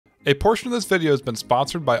A portion of this video has been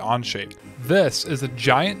sponsored by Onshape. This is a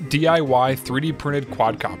giant DIY 3D printed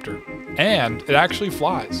quadcopter, and it actually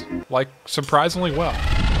flies, like surprisingly well.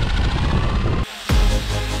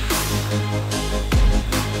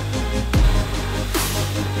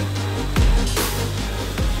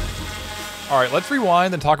 Alright, let's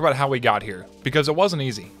rewind and talk about how we got here, because it wasn't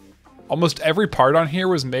easy. Almost every part on here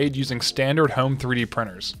was made using standard home 3D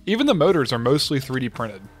printers. Even the motors are mostly 3D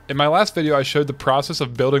printed. In my last video I showed the process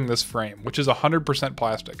of building this frame, which is 100%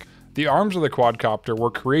 plastic. The arms of the quadcopter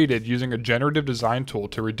were created using a generative design tool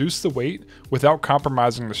to reduce the weight without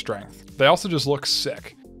compromising the strength. They also just look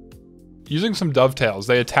sick. Using some dovetails,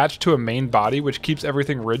 they attach to a main body which keeps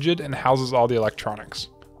everything rigid and houses all the electronics.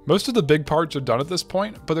 Most of the big parts are done at this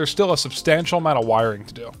point, but there's still a substantial amount of wiring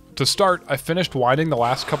to do. To start, I finished winding the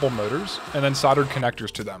last couple motors and then soldered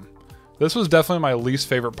connectors to them. This was definitely my least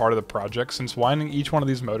favorite part of the project since winding each one of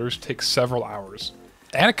these motors takes several hours.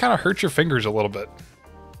 And it kind of hurts your fingers a little bit.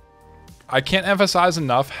 I can't emphasize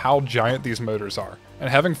enough how giant these motors are, and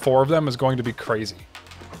having 4 of them is going to be crazy.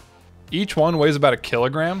 Each one weighs about 1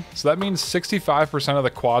 kilogram, so that means 65% of the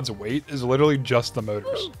quad's weight is literally just the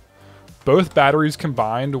motors. Both batteries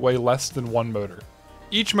combined weigh less than 1 motor.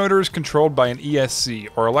 Each motor is controlled by an ESC,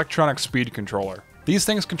 or electronic speed controller. These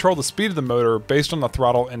things control the speed of the motor based on the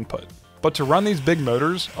throttle input. But to run these big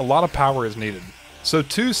motors, a lot of power is needed. So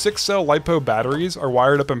 2 6-cell LiPo batteries are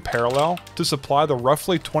wired up in parallel to supply the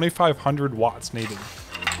roughly 2500 watts needed.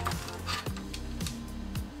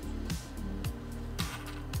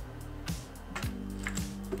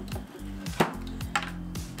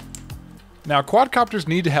 Now, quadcopters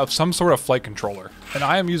need to have some sort of flight controller, and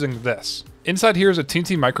I am using this. Inside here is a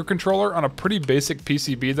teensy microcontroller on a pretty basic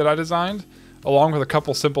PCB that I designed, along with a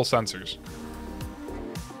couple simple sensors.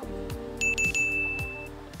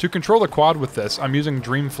 To control the quad with this, I'm using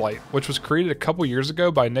Dreamflight, which was created a couple years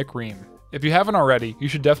ago by Nick Ream. If you haven't already, you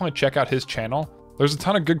should definitely check out his channel. There's a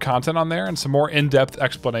ton of good content on there and some more in-depth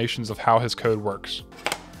explanations of how his code works.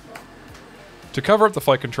 To cover up the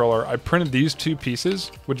flight controller, I printed these 2 pieces,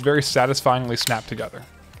 which very satisfyingly snap together.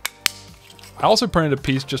 I also printed a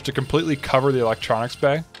piece just to completely cover the electronics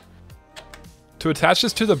bay. To attach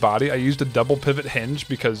this to the body, I used a double pivot hinge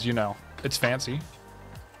because, you know, it's fancy.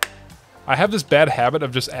 I have this bad habit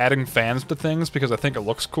of just adding fans to things because I think it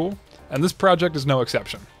looks cool, and this project is no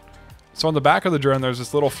exception. So on the back of the drone there's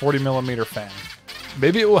this little 40mm fan.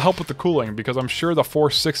 Maybe it will help with the cooling because I'm sure the 4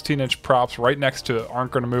 16-inch props right next to it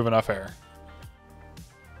aren't going to move enough air.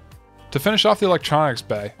 To finish off the electronics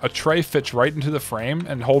bay, a tray fits right into the frame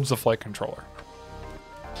and holds the flight controller.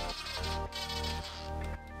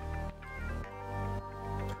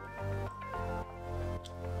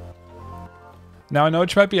 Now I know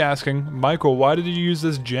what you might be asking, Michael, why did you use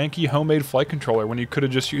this janky homemade flight controller when you could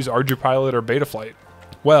have just used ArduPilot or Betaflight?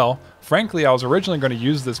 Well, frankly I was originally going to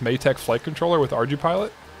use this Maytech flight controller with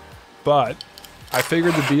ArduPilot, but I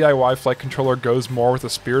figured the DIY flight controller goes more with the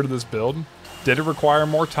spirit of this build. Did it require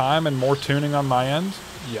more time and more tuning on my end?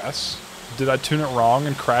 Yes. Did I tune it wrong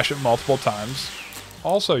and crash it multiple times?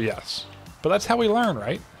 Also yes. But that's how we learn,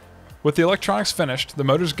 right? With the electronics finished, the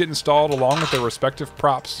motors get installed along with their respective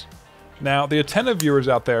props. Now, the attentive viewers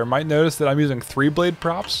out there might notice that I'm using 3-blade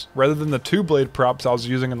props rather than the 2-blade props I was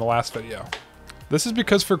using in the last video. This is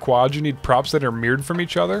because for quads you need props that are mirrored from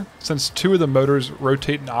each other, since 2 of the motors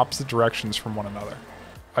rotate in opposite directions from one another.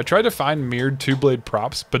 I tried to find mirrored 2-blade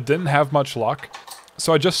props, but didn't have much luck,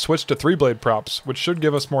 so I just switched to 3-blade props, which should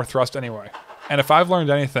give us more thrust anyway. And if I've learned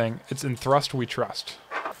anything, it's in thrust we trust.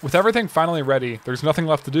 With everything finally ready, there's nothing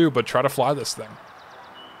left to do but try to fly this thing.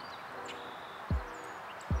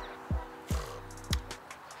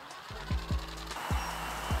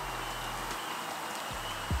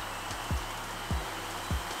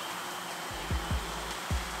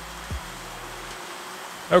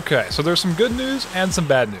 Okay, so there's some good news and some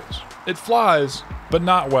bad news. It flies, but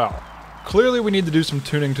not well. Clearly we need to do some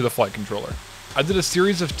tuning to the flight controller. I did a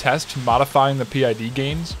series of tests modifying the PID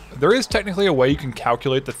gains. There is technically a way you can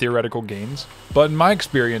calculate the theoretical gains, but in my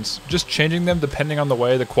experience, just changing them depending on the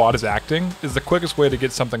way the quad is acting is the quickest way to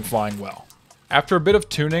get something flying well. After a bit of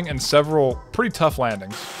tuning and several pretty tough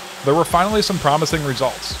landings, there were finally some promising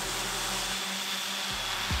results.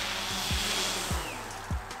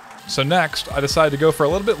 So next, I decided to go for a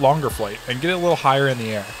little bit longer flight and get it a little higher in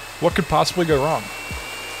the air. What could possibly go wrong?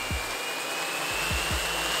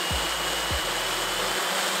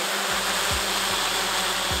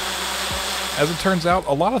 As it turns out,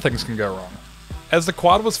 a lot of things can go wrong. As the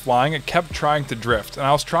quad was flying, it kept trying to drift, and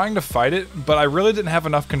I was trying to fight it, but I really didn't have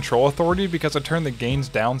enough control authority because I turned the gains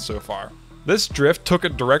down so far. This drift took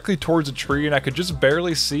it directly towards a tree and I could just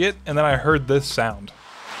barely see it, and then I heard this sound.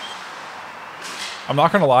 I'm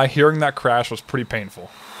not gonna lie, hearing that crash was pretty painful.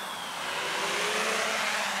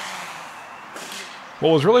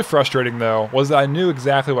 What was really frustrating though was that I knew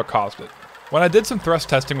exactly what caused it. When I did some thrust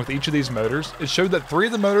testing with each of these motors, it showed that 3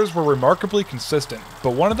 of the motors were remarkably consistent,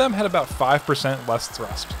 but one of them had about 5% less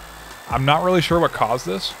thrust. I'm not really sure what caused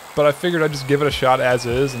this, but I figured I'd just give it a shot as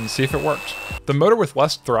is and see if it worked. The motor with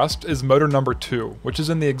less thrust is motor number 2, which is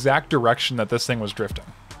in the exact direction that this thing was drifting.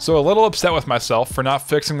 So a little upset with myself for not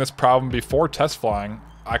fixing this problem before test flying,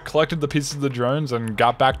 I collected the pieces of the drones and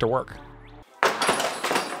got back to work.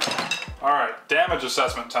 Alright, damage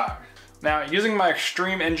assessment time. Now, using my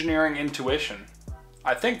extreme engineering intuition,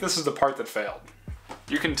 I think this is the part that failed.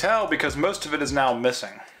 You can tell because most of it is now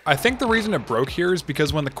missing. I think the reason it broke here is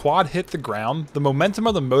because when the quad hit the ground, the momentum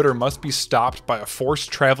of the motor must be stopped by a force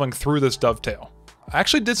traveling through this dovetail. I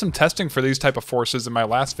actually did some testing for these type of forces in my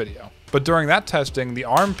last video, but during that testing, the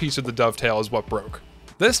arm piece of the dovetail is what broke.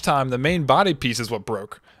 This time, the main body piece is what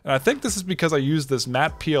broke, and I think this is because I used this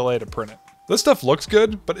matte PLA to print it. This stuff looks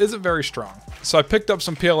good, but isn't very strong, so I picked up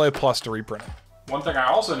some PLA Plus to reprint it. One thing I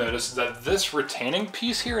also noticed is that this retaining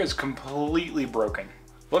piece here is completely broken.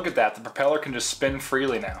 Look at that, the propeller can just spin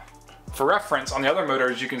freely now. For reference, on the other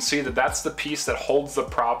motors, you can see that that's the piece that holds the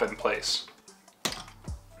prop in place.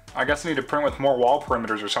 I guess I need to print with more wall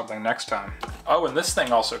perimeters or something next time. Oh, and this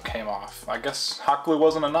thing also came off. I guess hot glue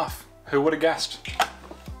wasn't enough. Who would have guessed?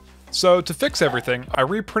 So to fix everything, I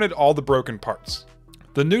reprinted all the broken parts.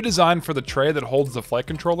 The new design for the tray that holds the flight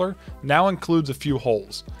controller now includes a few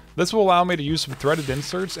holes. This will allow me to use some threaded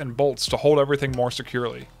inserts and bolts to hold everything more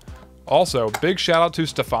securely. Also, big shout out to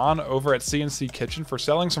Stefan over at CNC Kitchen for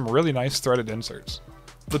selling some really nice threaded inserts.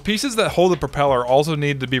 The pieces that hold the propeller also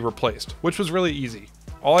needed to be replaced, which was really easy.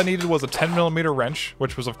 All I needed was a 10mm wrench,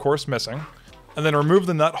 which was of course missing, and then remove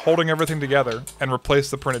the nut holding everything together and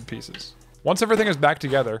replace the printed pieces. Once everything is back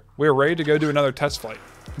together, we are ready to go do another test flight.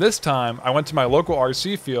 This time, I went to my local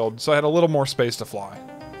RC field, so I had a little more space to fly.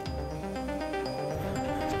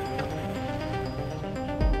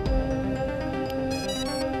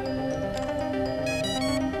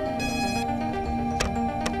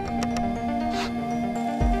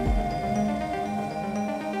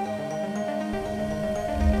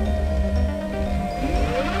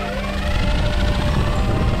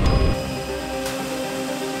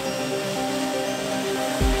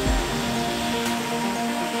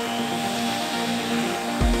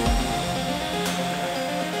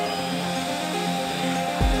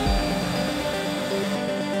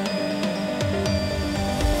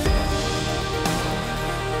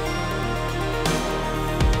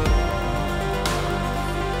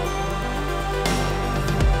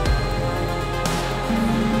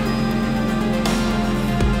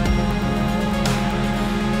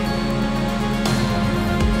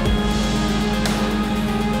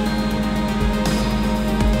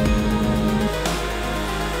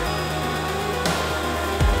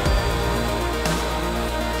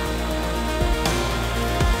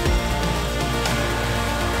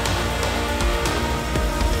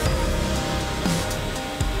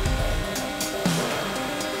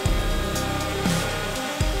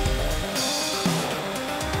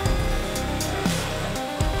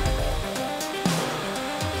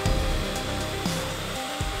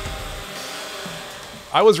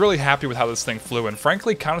 I was really happy with how this thing flew and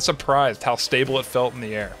frankly kind of surprised how stable it felt in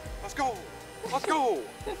the air. Let's go! Let's go!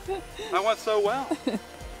 That went so well.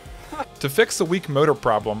 To fix the weak motor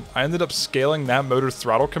problem, I ended up scaling that motor's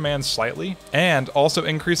throttle command slightly and also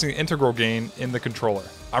increasing the integral gain in the controller.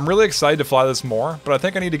 I'm really excited to fly this more, but I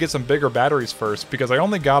think I need to get some bigger batteries first because I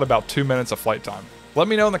only got about 2 minutes of flight time. Let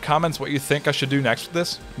me know in the comments what you think I should do next with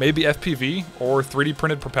this. Maybe FPV or 3D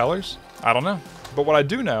printed propellers? I don't know. But what I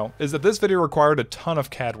do know is that this video required a ton of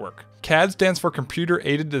CAD work. CAD stands for Computer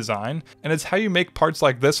Aided Design, and it's how you make parts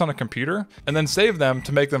like this on a computer, and then save them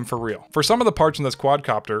to make them for real. For some of the parts in this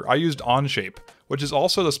quadcopter, I used Onshape, which is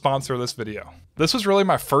also the sponsor of this video. This was really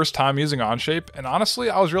my first time using Onshape, and honestly,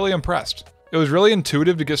 I was really impressed. It was really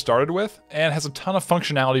intuitive to get started with, and has a ton of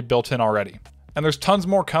functionality built in already. And there's tons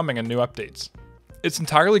more coming in new updates. It's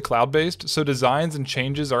entirely cloud-based, so designs and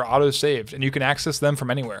changes are auto-saved, and you can access them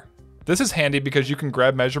from anywhere. This is handy because you can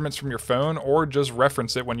grab measurements from your phone or just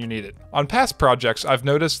reference it when you need it. On past projects, I've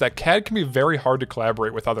noticed that CAD can be very hard to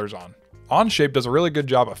collaborate with others on. Onshape does a really good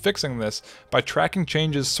job of fixing this by tracking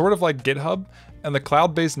changes sort of like GitHub, and the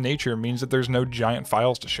cloud-based nature means that there's no giant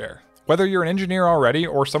files to share. Whether you're an engineer already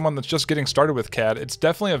or someone that's just getting started with CAD, it's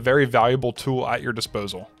definitely a very valuable tool at your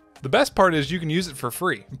disposal. The best part is you can use it for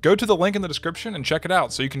free. Go to the link in the description and check it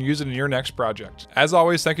out so you can use it in your next project. As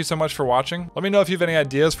always, thank you so much for watching. Let me know if you have any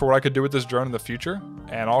ideas for what I could do with this drone in the future,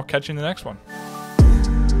 and I'll catch you in the next one.